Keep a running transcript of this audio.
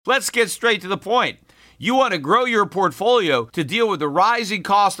Let's get straight to the point. You want to grow your portfolio to deal with the rising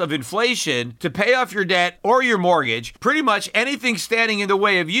cost of inflation, to pay off your debt or your mortgage, pretty much anything standing in the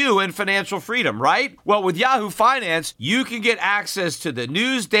way of you and financial freedom, right? Well, with Yahoo Finance, you can get access to the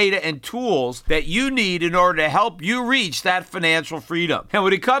news, data, and tools that you need in order to help you reach that financial freedom. And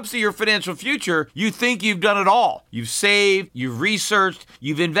when it comes to your financial future, you think you've done it all. You've saved, you've researched,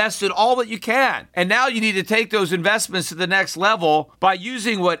 you've invested all that you can. And now you need to take those investments to the next level by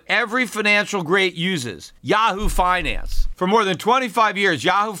using what every financial great uses. Yahoo Finance. For more than 25 years,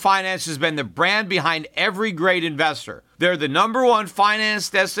 Yahoo Finance has been the brand behind every great investor. They're the #1 finance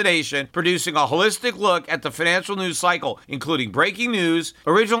destination, producing a holistic look at the financial news cycle, including breaking news,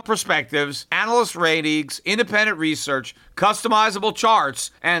 original perspectives, analyst ratings, independent research, customizable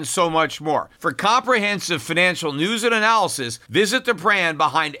charts, and so much more. For comprehensive financial news and analysis, visit the brand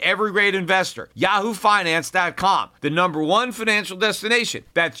behind every great investor, yahoofinance.com, the #1 financial destination.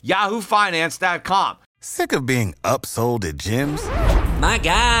 That's yahoofinance.com. Sick of being upsold at gyms? My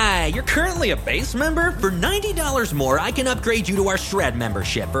guy, you're currently a base member? For $90 more, I can upgrade you to our Shred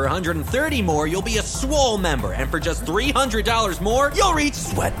membership. For $130 more, you'll be a Swole member. And for just $300 more, you'll reach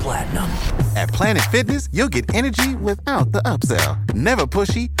Sweat Platinum. At Planet Fitness, you'll get energy without the upsell. Never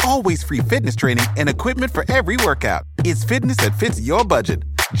pushy, always free fitness training and equipment for every workout. It's fitness that fits your budget.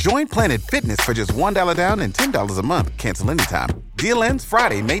 Join Planet Fitness for just $1 down and $10 a month. Cancel anytime. Deal ends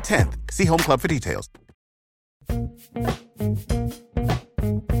Friday, May 10th. See Home Club for details.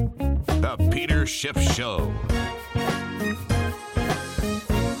 The Peter Schiff Show.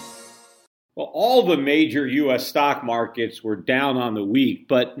 Well, all the major U.S. stock markets were down on the week,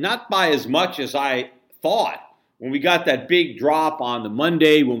 but not by as much as I thought. When we got that big drop on the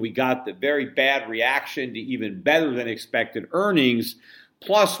Monday, when we got the very bad reaction to even better than expected earnings,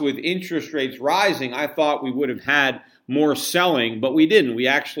 plus with interest rates rising, I thought we would have had more selling, but we didn't. We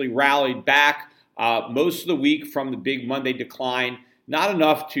actually rallied back most of the week from the big Monday decline. Not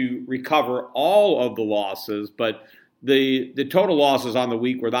enough to recover all of the losses, but the total losses on the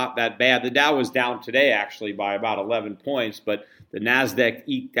week were not that bad. The Dow was down today actually by about 11 points, but the NASDAQ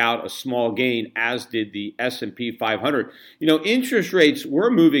eked out a small gain, as did the S&P 500. You know, interest rates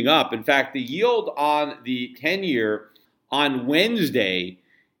were moving up. In fact, the yield on the 10-year on Wednesday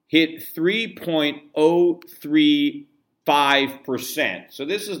hit 3.035%. So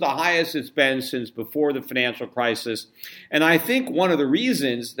this is the highest it's been since before the financial crisis. And I think one of the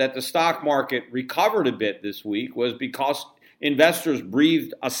reasons that the stock market recovered a bit this week was because investors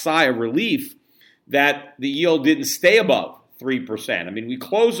breathed a sigh of relief that the yield didn't stay above 3%. I mean, we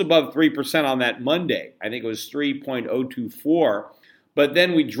closed above 3% on that Monday. I think it was 3.024. But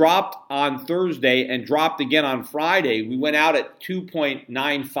then we dropped on Thursday and dropped again on Friday. We went out at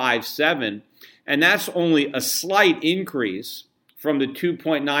 2.957. And that's only a slight increase from the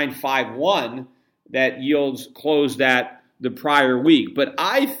 2.951 that yields closed at the prior week. But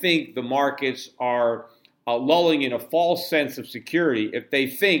I think the markets are lulling in a false sense of security if they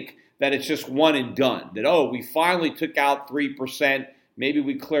think that it's just one and done. That, oh, we finally took out 3%, maybe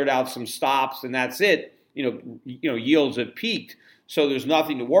we cleared out some stops, and that's it. You know, yields have peaked, so there's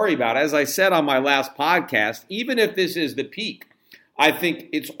nothing to worry about. As I said on my last podcast, even if this is the peak, I think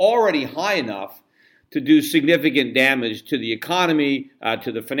it's already high enough to do significant damage to the economy,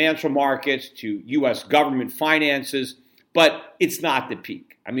 to the financial markets, to U.S. government finances, but it's not the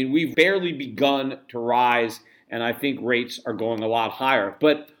peak. I mean, we've barely begun to rise, and I think rates are going a lot higher.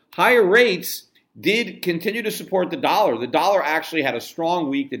 But higher rates did continue to support the dollar. The dollar actually had a strong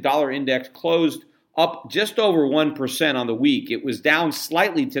week. The dollar index closed up just over 1% on the week. It was down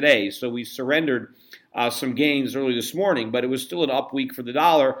slightly today, so we surrendered some gains early this morning, but it was still an up week for the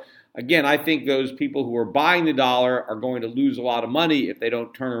dollar. Again, I think those people who are buying the dollar are going to lose a lot of money if they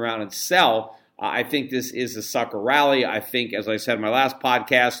don't turn around and sell. I think this is a sucker rally. I think, as I said in my last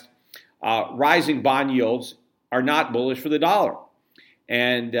podcast, rising bond yields are not bullish for the dollar.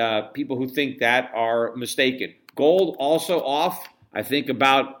 And people who think that are mistaken. Gold also off, I think,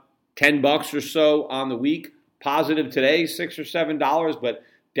 about $10 or so on the week. Positive today, $6 or $7, but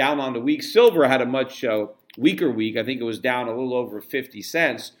down on the week. Silver had a much weaker week. I think it was down a little over 50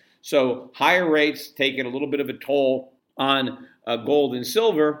 cents. So higher rates taking a little bit of a toll on gold and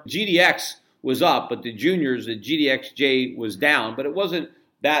silver. GDX was up, but the juniors, the GDXJ was down, but it wasn't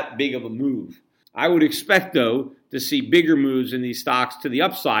that big of a move. I would expect, though, to see bigger moves in these stocks to the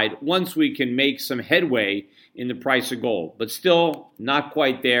upside once we can make some headway in the price of gold. But still not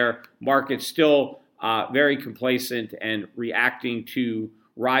quite there. Market's still very complacent and reacting to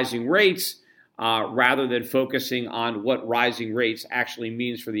rising rates rather than focusing on what rising rates actually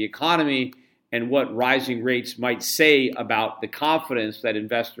means for the economy and what rising rates might say about the confidence that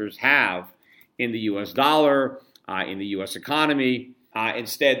investors have in the U.S. dollar, in the U.S. economy.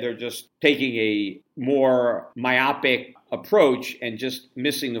 Instead, they're just taking a more myopic approach and just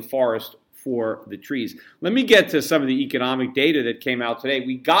missing the forest for the trees. Let me get to some of the economic data that came out today.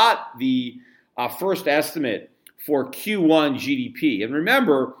 We got the first estimate for Q1 GDP. And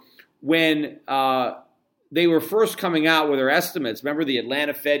remember, when they were first coming out with their estimates, remember the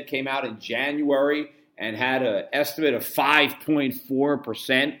Atlanta Fed came out in January and had an estimate of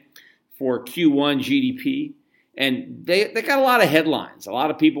 5.4% for Q1 GDP. And they got a lot of headlines. A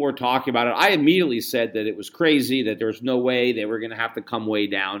lot of people were talking about it. I immediately said that it was crazy, that there was no way they were going to have to come way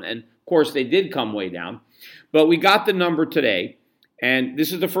down. And, of course, they did come way down. But we got the number today, and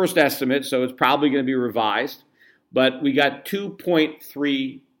this is the first estimate, so it's probably going to be revised. But we got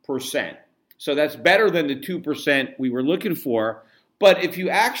 2.3%. So that's better than the 2% we were looking for. But if you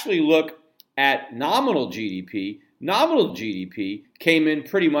actually look at nominal GDP came in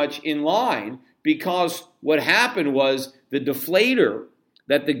pretty much in line, because what happened was the deflator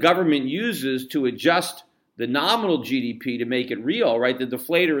that the government uses to adjust the nominal GDP to make it real, right? The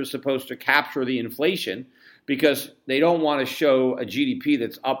deflator is supposed to capture the inflation because they don't want to show a GDP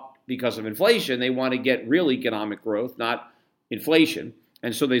that's up because of inflation. They want to get real economic growth, not inflation.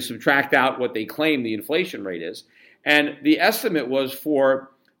 And so they subtract out what they claim the inflation rate is. And the estimate was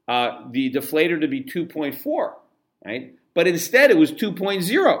for the deflator to be 2.4, right? But instead it was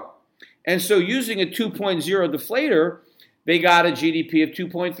 2.0. And so using a 2.0 deflator, they got a GDP of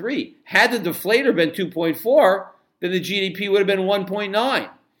 2.3. Had the deflator been 2.4, then the GDP would have been 1.9.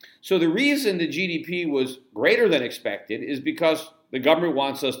 So the reason the GDP was greater than expected is because the government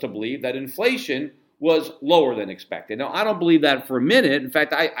wants us to believe that inflation was lower than expected. Now, I don't believe that for a minute. In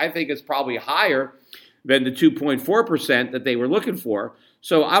fact, I think it's probably higher than the 2.4% that they were looking for.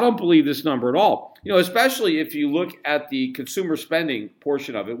 So I don't believe this number at all. Especially if you look at the consumer spending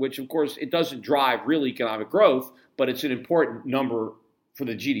portion of it, which, of course, it doesn't drive real economic growth, but it's an important number for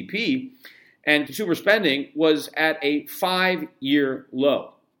the GDP. And consumer spending was at a 5-year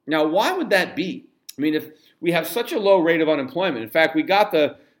low. Now, why would that be? I mean, if we have such a low rate of unemployment, in fact, we got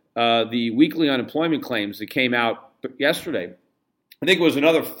the weekly unemployment claims that came out yesterday. I think it was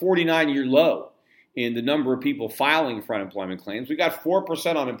another 49-year low in the number of people filing for unemployment claims. We got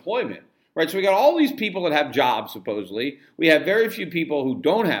 4% unemployment, right? So we got all these people that have jobs, supposedly. We have very few people who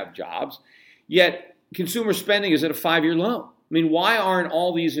don't have jobs, yet consumer spending is at a 5-year low. I mean, why aren't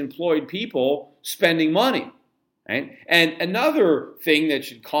all these employed people spending money, right? And another thing that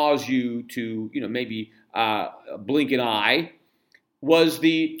should cause you to, maybe blink an eye was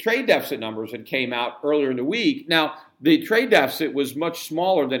the trade deficit numbers that came out earlier in the week. Now, the trade deficit was much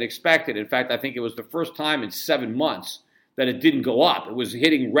smaller than expected. In fact, I think it was the first time in 7 months that it didn't go up. It was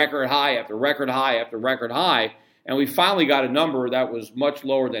hitting record high after record high after record high. And we finally got a number that was much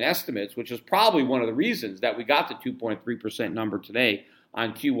lower than estimates, which is probably one of the reasons that we got the 2.3% number today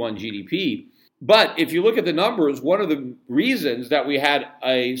on Q1 GDP. But if you look at the numbers, one of the reasons that we had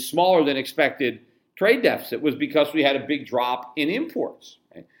a smaller than expected trade deficit was because we had a big drop in imports.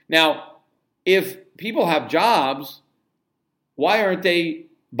 Right? Now, if people have jobs, why aren't they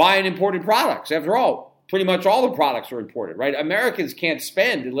buying imported products? After all, pretty much all the products are imported, right? Americans can't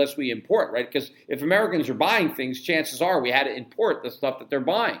spend unless we import, right? Because if Americans are buying things, chances are we had to import the stuff that they're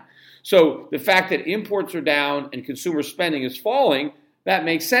buying. So the fact that imports are down and consumer spending is falling, that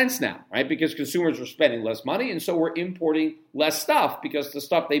makes sense now, right? Because consumers are spending less money, and so we're importing less stuff because the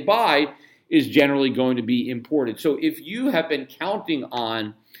stuff they buy is generally going to be imported. So if you have been counting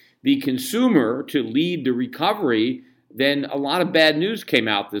on the consumer to lead the recovery, then a lot of bad news came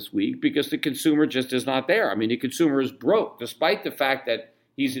out this week because the consumer just is not there. I mean, the consumer is broke, despite the fact that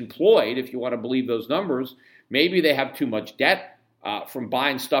he's employed, if you want to believe those numbers. Maybe they have too much debt from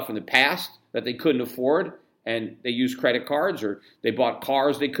buying stuff in the past that they couldn't afford, and they use credit cards, or they bought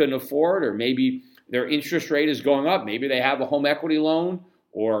cars they couldn't afford, or maybe their interest rate is going up. Maybe they have a home equity loan,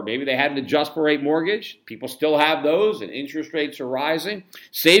 or maybe they had an adjustable rate mortgage. People still have those, and interest rates are rising.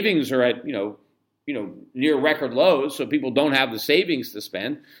 Savings are at, near record lows, so people don't have the savings to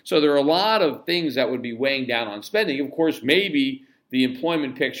spend. So there are a lot of things that would be weighing down on spending. Of course, maybe the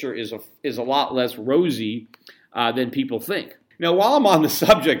employment picture is a lot less rosy than people think. Now, while I'm on the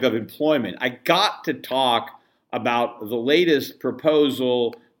subject of employment, I got to talk about the latest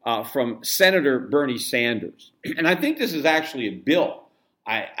proposal from Senator Bernie Sanders. And I think this is actually a bill.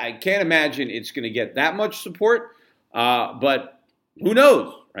 I can't imagine it's going to get that much support, but who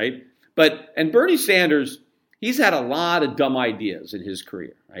knows, right? And Bernie Sanders, he's had a lot of dumb ideas in his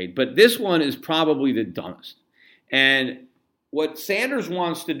career, right? But this one is probably the dumbest. And what Sanders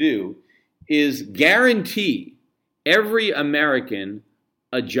wants to do is guarantee every American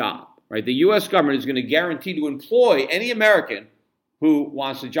a job, right? The U.S. government is going to guarantee to employ any American who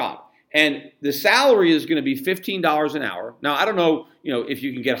wants a job. And the salary is going to be $15 an hour. Now, I don't know, if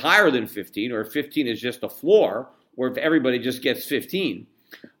you can get higher than 15 or if 15 is just a floor or if everybody just gets 15.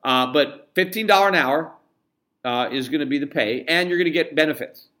 But $15 an hour is going to be the pay, and you're going to get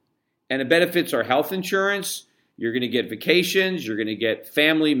benefits. And the benefits are health insurance, you're going to get vacations, you're going to get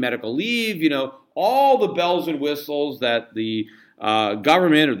family medical leave, all the bells and whistles that the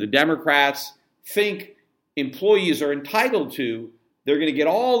government or the Democrats think employees are entitled to. They're going to get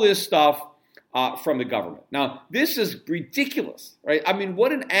all this stuff from the government. Now, this is ridiculous, right? I mean,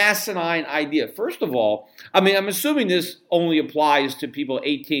 what an asinine idea. First of all, I'm assuming this only applies to people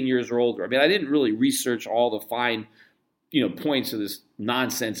 18 years or older. I didn't really research all the fine, points of this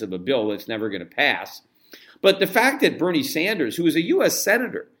nonsense of a bill that's never going to pass. But the fact that Bernie Sanders, who is a U.S.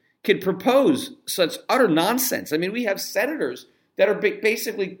 senator, could propose such utter nonsense. We have senators that are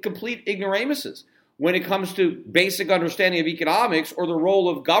basically complete ignoramuses when it comes to basic understanding of economics or the role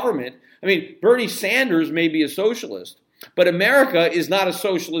of government. Bernie Sanders may be a socialist, but America is not a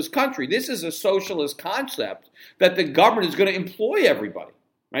socialist country. This is a socialist concept that the government is going to employ everybody,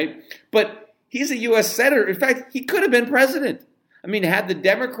 right? But he's a U.S. senator. In fact, he could have been president. Had the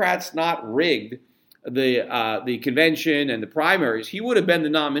Democrats not rigged the convention and the primaries, he would have been the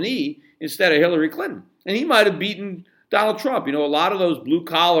nominee instead of Hillary Clinton. And he might have beaten Donald Trump. A lot of those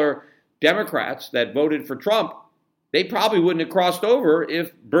blue-collar Democrats that voted for Trump, they probably wouldn't have crossed over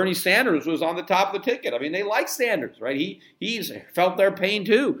if Bernie Sanders was on the top of the ticket. They like Sanders, right? He's felt their pain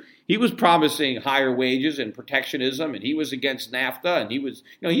too. He was promising higher wages and protectionism, and he was against NAFTA, and he was,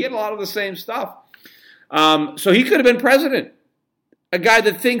 he had a lot of the same stuff. So he could have been president. A guy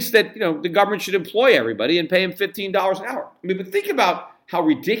that thinks that, the government should employ everybody and pay him $15 an hour. But think about how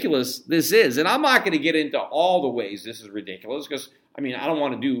ridiculous this is. And I'm not going to get into all the ways this is ridiculous because, I don't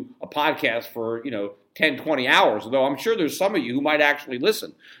want to do a podcast for, 10, 20 hours, although I'm sure there's some of you who might actually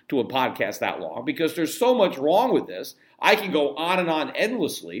listen to a podcast that long because there's so much wrong with this. I can go on and on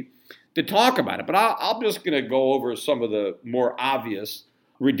endlessly to talk about it, but I'm just going to go over some of the more obvious,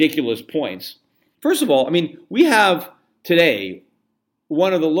 ridiculous points. First of all, we have today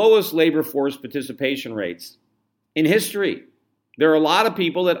one of the lowest labor force participation rates in history. There are a lot of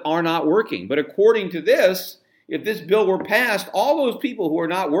people that are not working, but according to this, if this bill were passed, all those people who are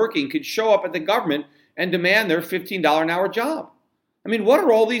not working could show up at the government and demand their $15 an hour job. What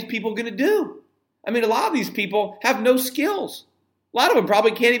are all these people going to do? A lot of these people have no skills. A lot of them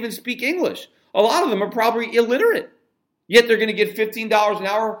probably can't even speak English. A lot of them are probably illiterate. Yet they're going to get $15 an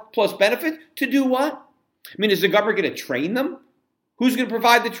hour plus benefit to do what? Is the government going to train them? Who's going to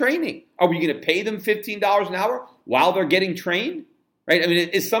provide the training? Are we going to pay them $15 an hour while they're getting trained? Right?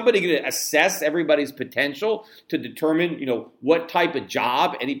 Is somebody going to assess everybody's potential to determine, what type of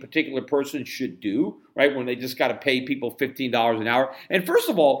job any particular person should do, right? When they just got to pay people $15 an hour. And first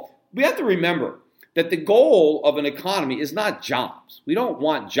of all, we have to remember that the goal of an economy is not jobs. We don't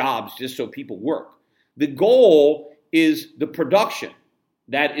want jobs just so people work. The goal is the production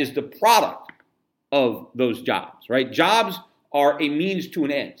that is the product of those jobs, right? Jobs are a means to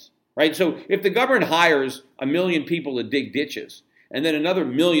an end, right? So if the government hires 1 million people to dig ditches and then another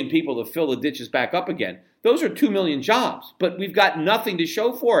 1 million people to fill the ditches back up again, those are 2 million jobs, but we've got nothing to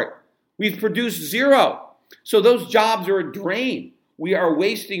show for it. We've produced zero. So those jobs are a drain. We are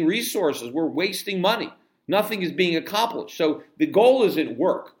wasting resources. We're wasting money. Nothing is being accomplished. So the goal isn't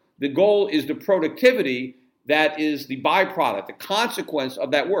work. The goal is the productivity that is the byproduct, the consequence of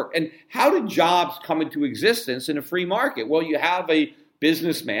that work. And how did jobs come into existence in a free market? Well, you have a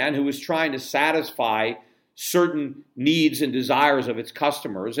businessman who is trying to satisfy certain needs and desires of its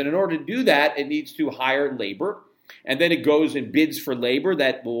customers. And in order to do that, it needs to hire labor. And then it goes and bids for labor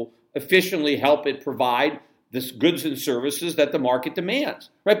that will efficiently help it provide the goods and services that the market demands.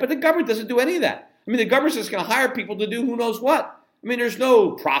 Right? But the government doesn't do any of that. The government's just going to hire people to do who knows what. There's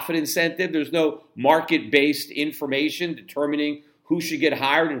no profit incentive. There's no market-based information determining who should get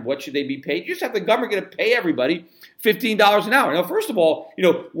hired and what should they be paid. You just have the government going to pay everybody $15 an hour. Now, first of all,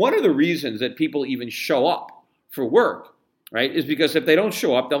 one of the reasons that people even show up for work, right, is because if they don't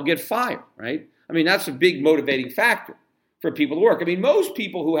show up, they'll get fired, right? That's a big motivating factor for people to work. Most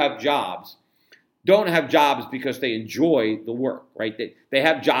people who have jobs don't have jobs because they enjoy the work, right? They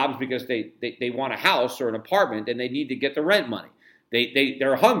have jobs because they want a house or an apartment and they need to get the rent money.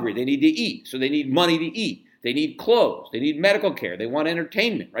 They're hungry. They need to eat. So they need money to eat. They need clothes. They need medical care. They want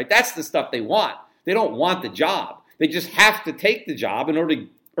entertainment, right? That's the stuff they want. They don't want the job. They just have to take the job in order to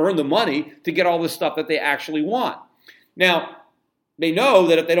earn the money to get all the stuff that they actually want. Now, they know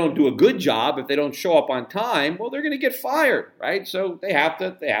that if they don't do a good job, if they don't show up on time, well, they're going to get fired, right? So they have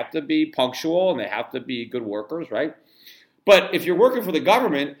to be punctual and they have to be good workers, right? But if you're working for the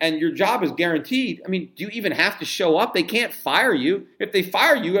government and your job is guaranteed, I mean, do you even have to show up? They can't fire you. If they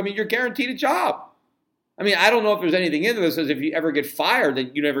fire you, I mean, you're guaranteed a job. I mean, I don't know if there's anything in there that says if you ever get fired,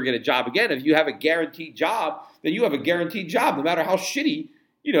 then you never get a job again. If you have a guaranteed job, then you have a guaranteed job, no matter how shitty,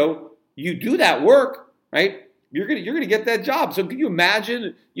 you do that work, right? You're gonna get that job. So can you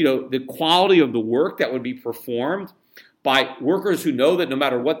imagine, the quality of the work that would be performed by workers who know that no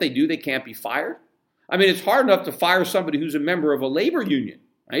matter what they do, they can't be fired? I mean, it's hard enough to fire somebody who's a member of a labor union,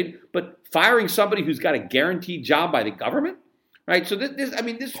 right? But firing somebody who's got a guaranteed job by the government, right? So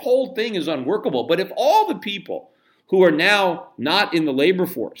this whole thing is unworkable. But if all the people who are now not in the labor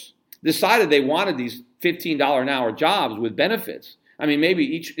force decided they wanted these $15 an hour jobs with benefits, I mean,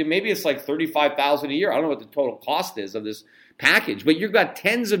 maybe it's like $35,000 a year. I don't know what the total cost is of this package, but you've got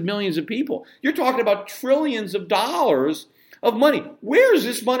tens of millions of people. You're talking about trillions of dollars of money. Where is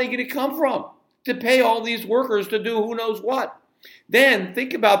this money going to come from to pay all these workers to do who knows what? Then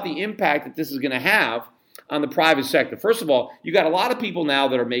think about the impact that this is going to have on the private sector. First of all, you got a lot of people now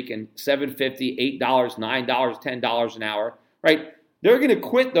that are making $7.50, $8, $9, $10 an hour, right? They're going to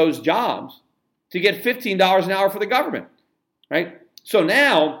quit those jobs to get $15 an hour for the government, right? So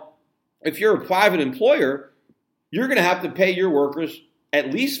now, if you're a private employer, you're going to have to pay your workers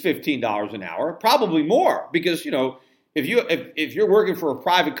at least $15 an hour, probably more, because if you're working for a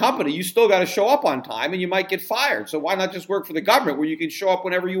private company, you still got to show up on time, and you might get fired. So why not just work for the government where you can show up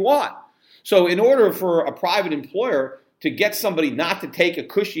whenever you want? So in order for a private employer to get somebody not to take a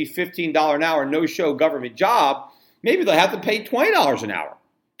cushy $15 an hour no-show government job, maybe they'll have to pay $20 an hour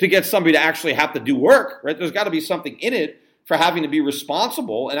to get somebody to actually have to do work, right? There's got to be something in it for having to be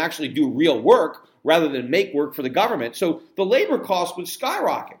responsible and actually do real work rather than make work for the government. So the labor costs would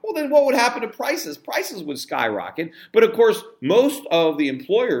skyrocket. Well, then what would happen to prices? Prices would skyrocket. But of course, most of the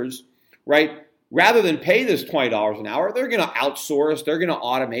employers, right, rather than pay this $20 an hour, they're going to outsource, they're going to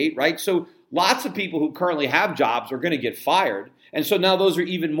automate, right? So lots of people who currently have jobs are going to get fired. And so now those are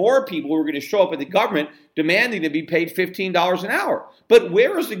even more people who are going to show up at the government demanding to be paid $15 an hour. But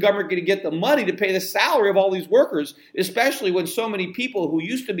where is the government going to get the money to pay the salary of all these workers, especially when so many people who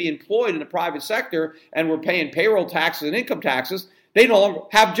used to be employed in the private sector and were paying payroll taxes and income taxes, they no longer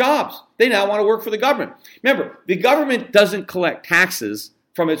have jobs. They now want to work for the government. Remember, the government doesn't collect taxes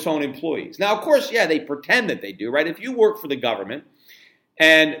from its own employees. Now, of course, yeah, they pretend that they do, right? If you work for the government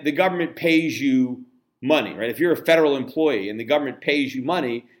and the government pays you money, right? If you're a federal employee and the government pays you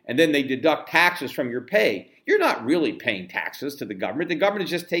money and then they deduct taxes from your pay, you're not really paying taxes to the government. The government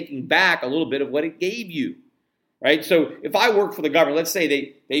is just taking back a little bit of what it gave you, right? So if I work for the government, let's say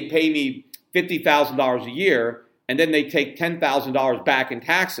they pay me $50,000 a year and then they take $10,000 back in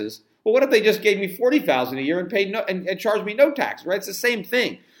taxes. Well, what if they just gave me $40,000 a year and paid and charged me no tax, right? It's the same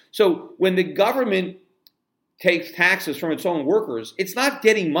thing. So when the government takes taxes from its own workers, it's not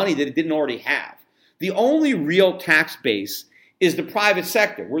getting money that it didn't already have. The only real tax base is the private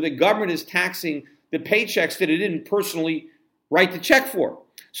sector, where the government is taxing the paychecks that it didn't personally write the check for.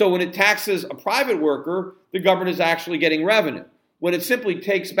 So when it taxes a private worker, the government is actually getting revenue. When it simply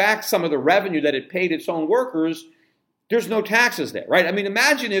takes back some of the revenue that it paid its own workers, there's no taxes there, right? I mean,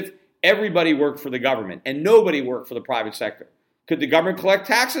 imagine if everybody worked for the government and nobody worked for the private sector. Could the government collect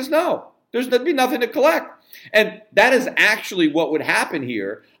taxes? No. There'd be nothing to collect. And that is actually what would happen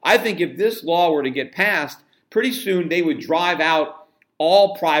here. I think if this law were to get passed, pretty soon they would drive out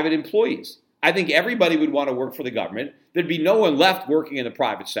all private employees. I think everybody would want to work for the government. There'd be no one left working in the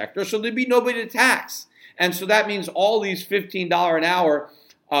private sector, so there'd be nobody to tax. And so that means all these $15 an hour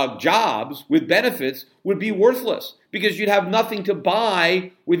jobs with benefits would be worthless because you'd have nothing to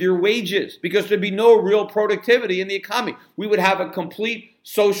buy with your wages because there'd be no real productivity in the economy. We would have a complete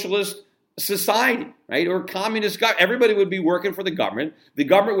socialist society, right? Or communist government. Everybody would be working for the government. The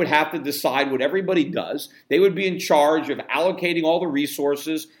government would have to decide what everybody does. They would be in charge of allocating all the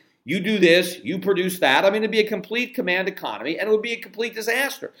resources. You do this, you produce that. I mean, it'd be a complete command economy, and it would be a complete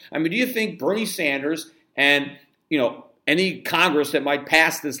disaster. I mean, do you think Bernie Sanders and, any Congress that might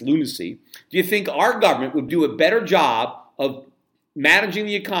pass this lunacy, do you think our government would do a better job of managing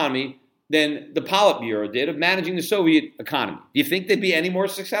the economy than the Politburo did of managing the Soviet economy? Do you think they'd be any more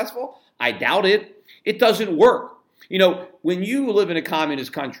successful? I doubt it. It doesn't work. When you live in a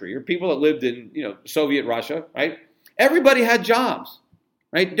communist country, or people that lived in, Soviet Russia, right? Everybody had jobs,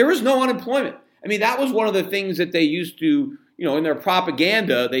 right? There was no unemployment. I mean, that was one of the things that they used to, in their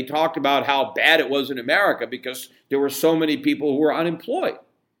propaganda, they talked about how bad it was in America because there were so many people who were unemployed.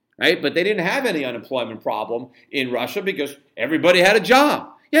 right? But they didn't have any unemployment problem in Russia because everybody had a job.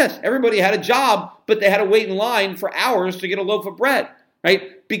 Yes, everybody had a job, but they had to wait in line for hours to get a loaf of bread,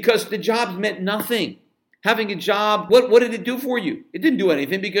 right? Because the jobs meant nothing. Having a job, what did it do for you? It didn't do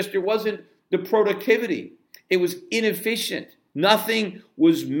anything because there wasn't the productivity. It was inefficient. Nothing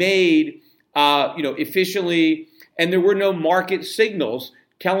was made, efficiently, and there were no market signals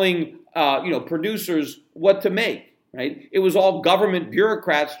telling, producers what to make, right? It was all government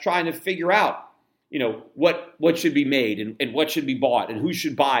bureaucrats trying to figure out, what should be made and what should be bought and who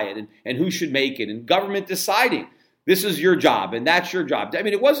should buy it and who should make it, and government deciding this is your job and that's your job. I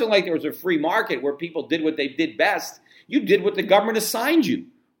mean, it wasn't like there was a free market where people did what they did best. You did what the government assigned you,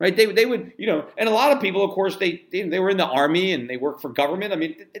 right? They would, and a lot of people, of course, they were in the army and they work for government. I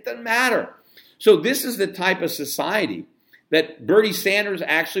mean, it doesn't matter. So this is the type of society that Bernie Sanders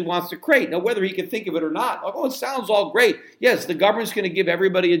actually wants to create. Now, whether he can think of it or not, it sounds all great. Yes, the government's going to give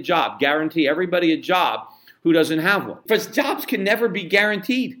everybody a job, guarantee everybody a job who doesn't have one. But jobs can never be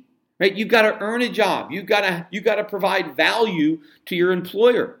guaranteed, right? You've got to earn a job. You've got to provide value to your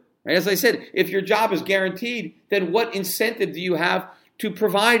employer. Right? As I said, if your job is guaranteed, then what incentive do you have to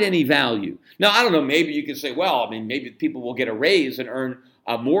provide any value? Now, I don't know, maybe you could say, maybe people will get a raise and earn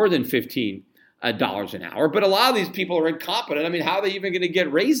more than $15 an hour, but a lot of these people are incompetent. I mean, how are they even going to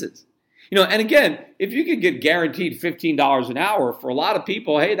get raises? And again, if you could get guaranteed $15 an hour for a lot of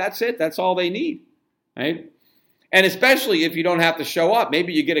people, hey, that's it. That's all they need, right? And especially if you don't have to show up.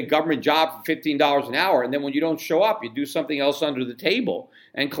 Maybe you get a government job for $15 an hour, and then when you don't show up, you do something else under the table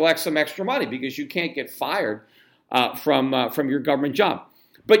and collect some extra money because you can't get fired from your government job.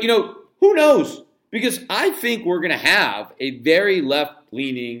 But, who knows? Because I think we're going to have a very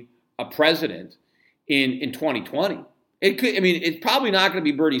left-leaning president in 2020. It could. I mean, it's probably not going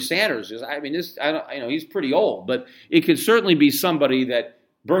to be Bernie Sanders. He's pretty old, but it could certainly be somebody that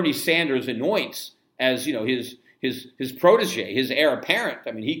Bernie Sanders anoints as his protege, his heir apparent.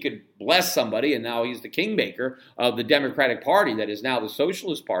 I mean, he could bless somebody, and now he's the kingmaker of the Democratic Party that is now the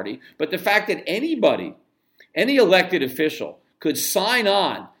Socialist Party. But the fact that any elected official could sign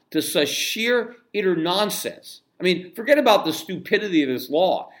on to such sheer utter nonsense. I mean, forget about the stupidity of this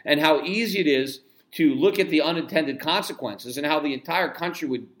law and how easy it is to look at the unintended consequences and how the entire country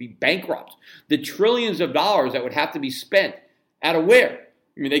would be bankrupt. The trillions of dollars that would have to be spent out of where?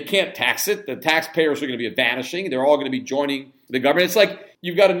 I mean, they can't tax it. The taxpayers are going to be vanishing. They're all going to be joining the government. It's like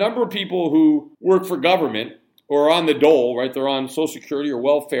you've got a number of people who work for government or are on the dole, right? They're on Social Security or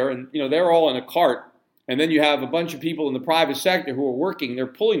welfare, and they're all in a cart. And then you have a bunch of people in the private sector who are working. They're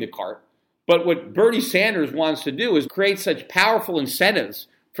pulling the cart. But what Bernie Sanders wants to do is create such powerful incentives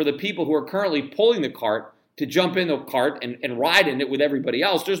for the people who are currently pulling the cart to jump in the cart and ride in it with everybody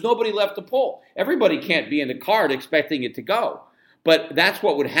else. There's nobody left to pull. Everybody can't be in the cart expecting it to go. But that's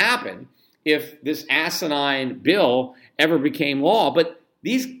what would happen if this asinine bill ever became law. But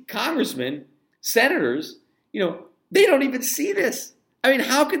these congressmen, senators, they don't even see this. I mean,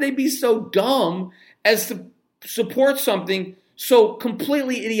 how could they be so dumb as to support something so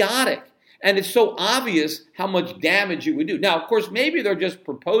completely idiotic? And it's so obvious how much damage it would do. Now, of course, maybe they're just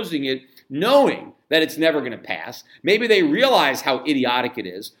proposing it knowing that it's never going to pass. Maybe they realize how idiotic it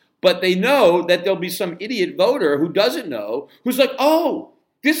is, but they know that there'll be some idiot voter who doesn't know, who's like, oh,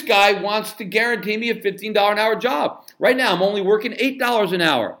 this guy wants to guarantee me a $15 an hour job. Right now, I'm only working $8 an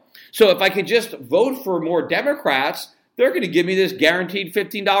hour. So if I could just vote for more Democrats, they're going to give me this guaranteed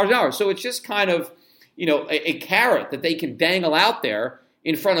 $15 an hour. So it's just kind of, a carrot that they can dangle out there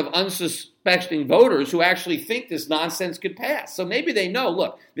in front of unsuspecting voters who actually think this nonsense could pass. So maybe they know,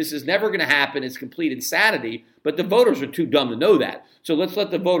 look, this is never going to happen. It's complete insanity. But the voters are too dumb to know that. So let's let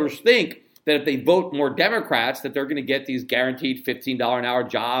the voters think that if they vote more Democrats, that they're going to get these guaranteed $15 an hour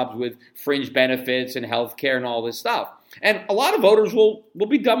jobs with fringe benefits and health care and all this stuff. And a lot of voters will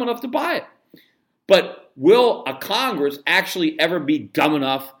be dumb enough to buy it. But will a Congress actually ever be dumb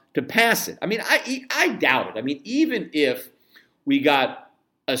enough to pass it? I mean, I doubt it. I mean, even if we got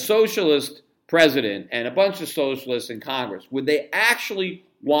a socialist president and a bunch of socialists in Congress, would they actually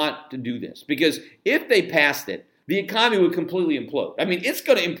want to do this? Because if they passed it, the economy would completely implode. I mean, it's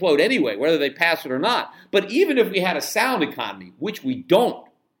going to implode anyway, whether they pass it or not. But even if we had a sound economy, which we don't,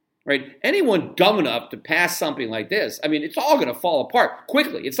 right? Anyone dumb enough to pass something like this, I mean, it's all going to fall apart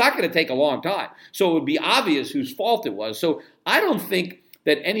quickly. It's not going to take a long time. So it would be obvious whose fault it was. So I don't think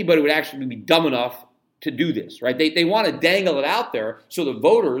that anybody would actually be dumb enough to do this, right? They want to dangle it out there so the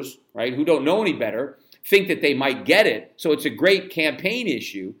voters, right, who don't know any better, think that they might get it. So it's a great campaign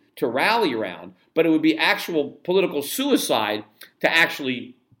issue to rally around, but it would be actual political suicide to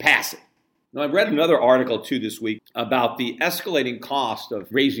actually pass it. Now, I read another article too this week about the escalating cost of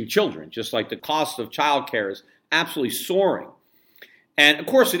raising children, just like the cost of childcare is absolutely soaring. And of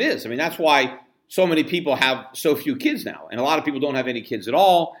course it is. I mean, that's why so many people have so few kids now. And a lot of people don't have any kids at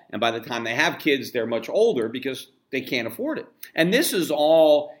all. And by the time they have kids, they're much older because they can't afford it. And this is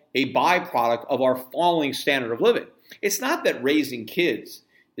all a byproduct of our falling standard of living. It's not that raising kids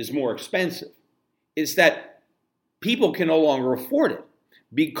is more expensive. It's that people can no longer afford it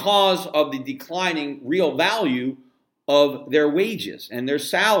because of the declining real value of their wages and their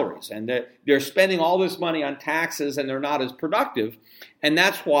salaries. And they're spending all this money on taxes and they're not as productive. And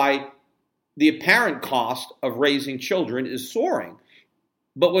that's why the apparent cost of raising children is soaring.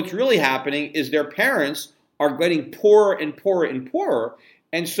 But what's really happening is their parents are getting poorer and poorer and poorer.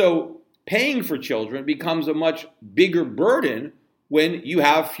 And so paying for children becomes a much bigger burden when you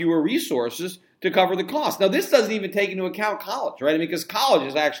have fewer resources to cover the cost. Now, this doesn't even take into account college, right? I mean, because college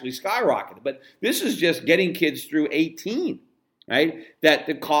is actually skyrocketed. But this is just getting kids through 18, right? That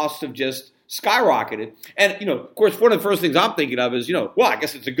the costs have just skyrocketed. And, of course, one of the first things I'm thinking of is, well, I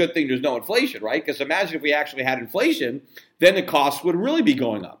guess it's a good thing there's no inflation, right? Because imagine if we actually had inflation, then the costs would really be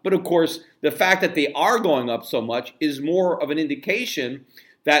going up. But, of course, the fact that they are going up so much is more of an indication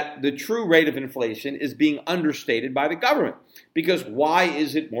that the true rate of inflation is being understated by the government. Because why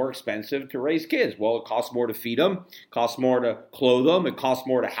is it more expensive to raise kids? Well, it costs more to feed them, it costs more to clothe them, it costs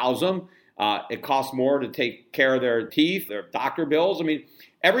more to house them, it costs more to take care of their teeth, their doctor bills. I mean,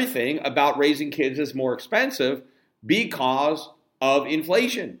 everything about raising kids is more expensive because of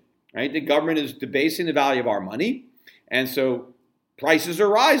inflation, right? The government is debasing the value of our money, and so prices are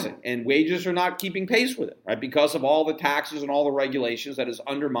rising and wages are not keeping pace with it, right? Because of all the taxes and all the regulations that is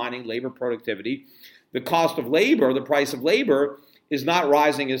undermining labor productivity. The cost of labor, the price of labor, is not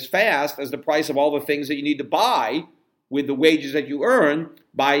rising as fast as the price of all the things that you need to buy with the wages that you earn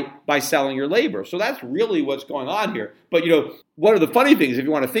by selling your labor. So that's really what's going on here. But, one of the funny things, if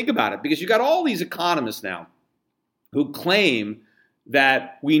you want to think about it, because you got all these economists now who claim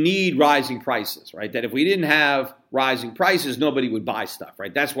that we need rising prices, right? That if we didn't have rising prices, nobody would buy stuff,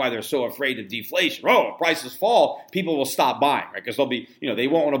 right? That's why they're so afraid of deflation. Oh, if prices fall, people will stop buying, right? Because they'll be, they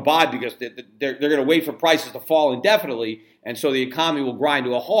won't want to buy because they're going to wait for prices to fall indefinitely, and so the economy will grind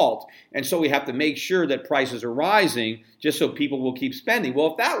to a halt. And so we have to make sure that prices are rising just so people will keep spending.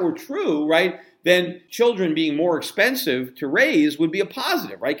 Well, if that were true, right, then children being more expensive to raise would be a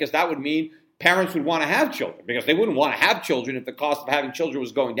positive, right? Because that would mean parents would want to have children, because they wouldn't want to have children if the cost of having children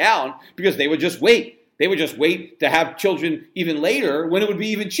was going down, because they would just wait. They would just wait to have children even later when it would be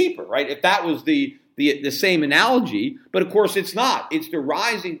even cheaper, right? If that was the same analogy. But of course it's not. It's the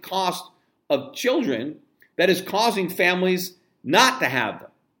rising cost of children that is causing families not to have them,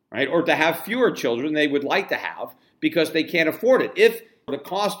 right? Or to have fewer children they would like to have because they can't afford it. If the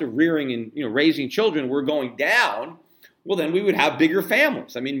cost of rearing and raising children were going down, well, then we would have bigger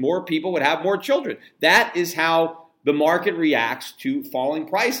families. I mean, more people would have more children. That is how the market reacts to falling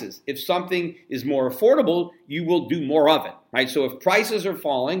prices. If something is more affordable, you will do more of it, right? So if prices are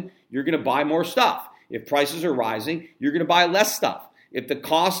falling, you're going to buy more stuff. If prices are rising, you're going to buy less stuff. If the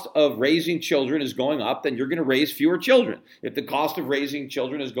cost of raising children is going up, then you're going to raise fewer children. If the cost of raising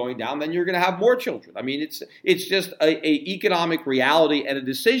children is going down, then you're going to have more children. I mean, it's just a economic reality and a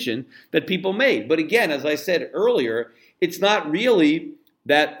decision that people made. But again, as I said earlier, it's not really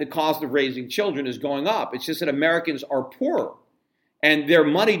that the cost of raising children is going up. It's just that Americans are poorer and their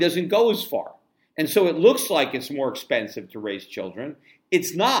money doesn't go as far. And so it looks like it's more expensive to raise children.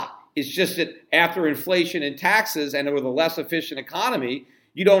 It's not. It's just that after inflation and taxes and with a less efficient economy,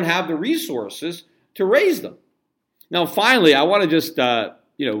 you don't have the resources to raise them. Now, finally, I want to just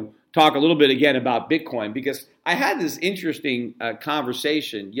talk a little bit again about Bitcoin, because I had this interesting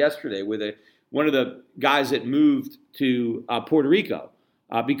conversation yesterday with one of the guys that moved to Puerto Rico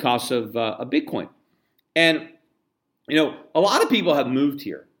because of Bitcoin. And, a lot of people have moved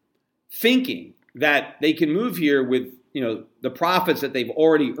here thinking that they can move here with, the profits that they've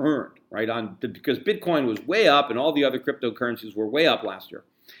already earned, right? Because Bitcoin was way up and all the other cryptocurrencies were way up last year.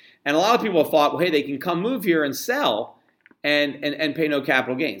 And a lot of people have thought, well, hey, they can come move here and sell and pay no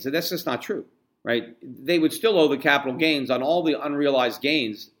capital gains. And that's just not true, right? They would still owe the capital gains on all the unrealized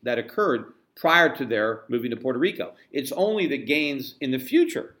gains that occurred prior to their moving to Puerto Rico. It's only the gains in the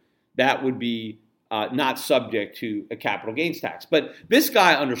future that would be not subject to a capital gains tax. But this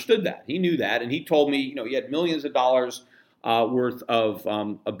guy understood that. He knew that, and he told me, he had millions of dollars worth of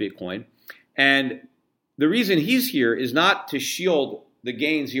Bitcoin. And the reason he's here is not to shield the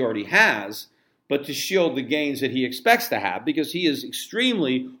gains he already has, but to shield the gains that he expects to have, because he is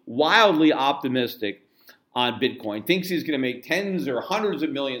extremely, wildly optimistic on Bitcoin, thinks he's going to make tens or hundreds of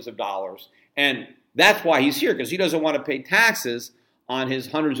millions of dollars. And that's why he's here, because he doesn't want to pay taxes on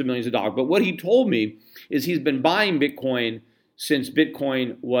his hundreds of millions of dollars. But what he told me is he's been buying Bitcoin since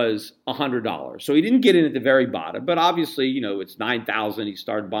Bitcoin was $100. So he didn't get in at the very bottom, but obviously, it's 9,000. He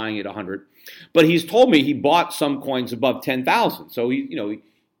started buying at 100. But he's told me he bought some coins above 10,000. So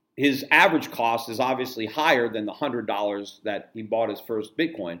his average cost is obviously higher than the $100 that he bought his first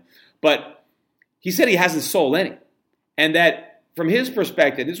Bitcoin. But he said he hasn't sold any. And that from his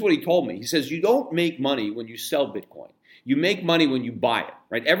perspective, this is what he told me. He says, you don't make money when you sell Bitcoin. You make money when you buy it,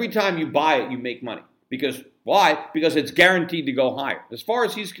 right? Every time you buy it, you make money. Because why? Because it's guaranteed to go higher. As far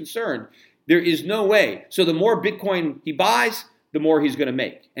as he's concerned, there is no way. So the more Bitcoin he buys, the more he's going to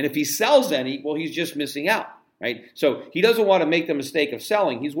make. And if he sells any, well, he's just missing out, right? So he doesn't want to make the mistake of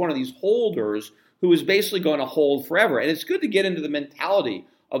selling. He's one of these holders who is basically going to hold forever. And it's good to get into the mentality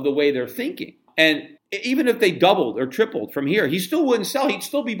of the way they're thinking. And even if they doubled or tripled from here, he still wouldn't sell. He'd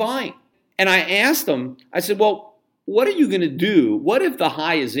still be buying. And I asked him, I said, well, what are you going to do? What if the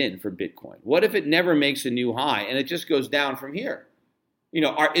high is in for Bitcoin? What if it never makes a new high and it just goes down from here?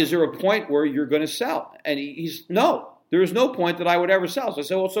 Is there a point where you're going to sell? And he's, no, there is no point that I would ever sell. So I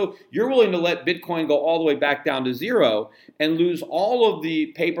said, well, so you're willing to let Bitcoin go all the way back down to zero and lose all of the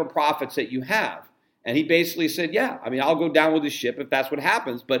paper profits that you have? And he basically said, yeah, I'll go down with the ship if that's what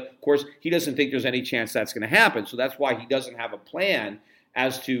happens. But of course, he doesn't think there's any chance that's going to happen. So that's why he doesn't have a plan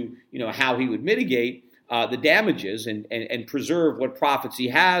as to, how he would mitigate the damages and preserve what profits he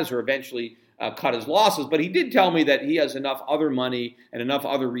has, or eventually cut his losses. But he did tell me that he has enough other money and enough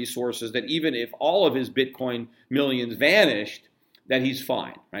other resources that even if all of his Bitcoin millions vanished, that he's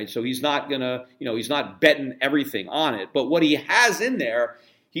fine, right? So he's not going to, he's not betting everything on it. But what he has in there,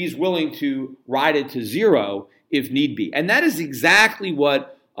 he's willing to ride it to zero if need be. And that is exactly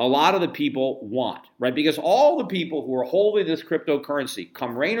what a lot of the people want, right? Because all the people who are holding this cryptocurrency,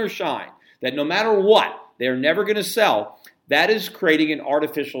 come rain or shine, that no matter what, they're never going to sell. That is creating an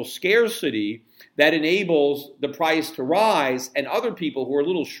artificial scarcity that enables the price to rise, and other people who are a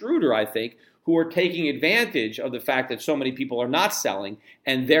little shrewder, I think, who are taking advantage of the fact that so many people are not selling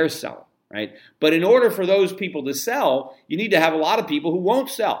and they're selling, right? But in order for those people to sell, you need to have a lot of people who won't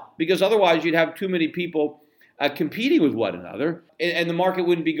sell, because otherwise you'd have too many people competing with one another and the market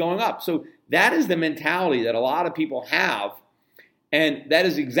wouldn't be going up. So that is the mentality that a lot of people have. And that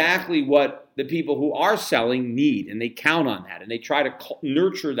is exactly what the people who are selling need, and they count on that, and they try to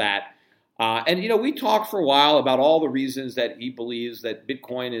nurture that. And we talked for a while about all the reasons that he believes that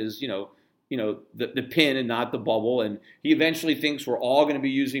Bitcoin is, the pin and not the bubble. And he eventually thinks we're all going to be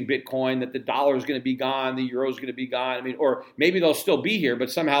using Bitcoin, that the dollar is going to be gone, the euro is going to be gone. Or maybe they'll still be here, but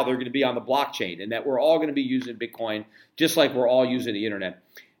somehow they're going to be on the blockchain, and that we're all going to be using Bitcoin just like we're all using the internet.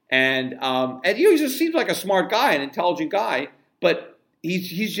 And he just seems like a smart guy, an intelligent guy. But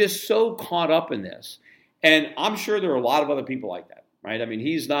he's just so caught up in this. And I'm sure there are a lot of other people like that, right?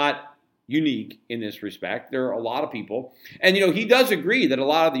 He's not unique in this respect. There are a lot of people. And, he does agree that a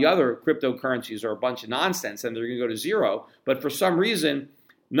lot of the other cryptocurrencies are a bunch of nonsense and they're going to go to zero. But for some reason,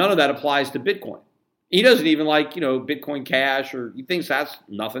 none of that applies to Bitcoin. He doesn't even like, Bitcoin Cash, or he thinks that's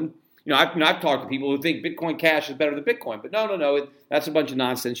nothing. I've talked to people who think Bitcoin Cash is better than Bitcoin, but no, that's a bunch of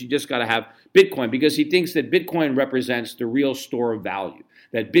nonsense. You just got to have Bitcoin, because he thinks that Bitcoin represents the real store of value,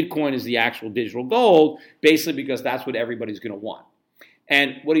 that Bitcoin is the actual digital gold, basically because that's what everybody's going to want.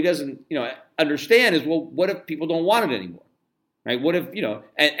 And what he doesn't, understand is, well, what if people don't want it anymore, right? What if,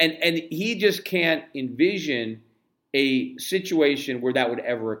 and he just can't envision a situation where that would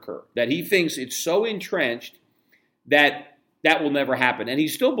ever occur, that he thinks it's so entrenched that will never happen. And he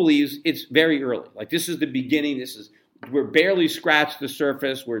still believes it's very early. Like, this is the beginning. We're barely scratched the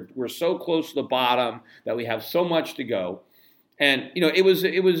surface. We're so close to the bottom that we have so much to go. And, it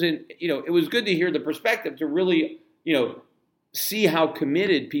was good to hear the perspective, to really, see how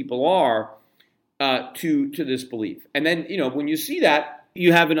committed people are to this belief. And then, when you see that,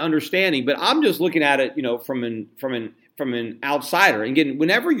 you have an understanding. But I'm just looking at it, from an outsider. And again,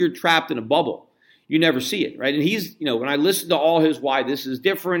 whenever you're trapped in a bubble, you never see it, right? And he's, when I listen to all his why this is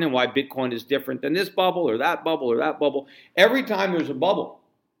different and why Bitcoin is different than this bubble or that bubble or that bubble, every time there's a bubble,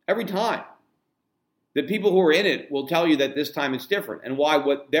 every time, the people who are in it will tell you that this time it's different, and why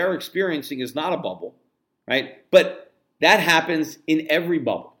what they're experiencing is not a bubble, right? But that happens in every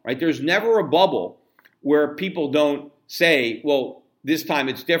bubble, right? There's never a bubble where people don't say, well, this time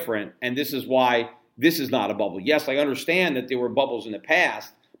it's different, and this is why this is not a bubble. Yes, I understand that there were bubbles in the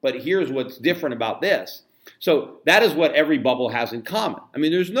past, but here's what's different about this. So that is what every bubble has in common.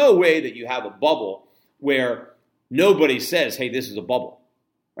 There's no way that you have a bubble where nobody says, hey, this is a bubble,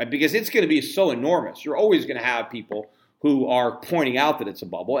 right? Because it's going to be so enormous. You're always going to have people who are pointing out that it's a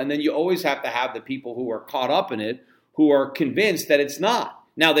bubble, and then you always have to have the people who are caught up in it who are convinced that it's not.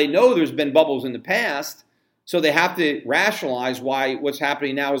 Now, they know there's been bubbles in the past, so they have to rationalize why what's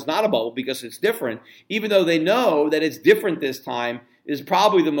happening now is not a bubble because it's different, even though they know that it's different this time is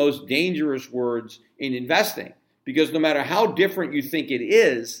probably the most dangerous words in investing. Because no matter how different you think it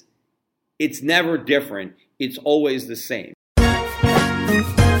is, it's never different. It's always the same.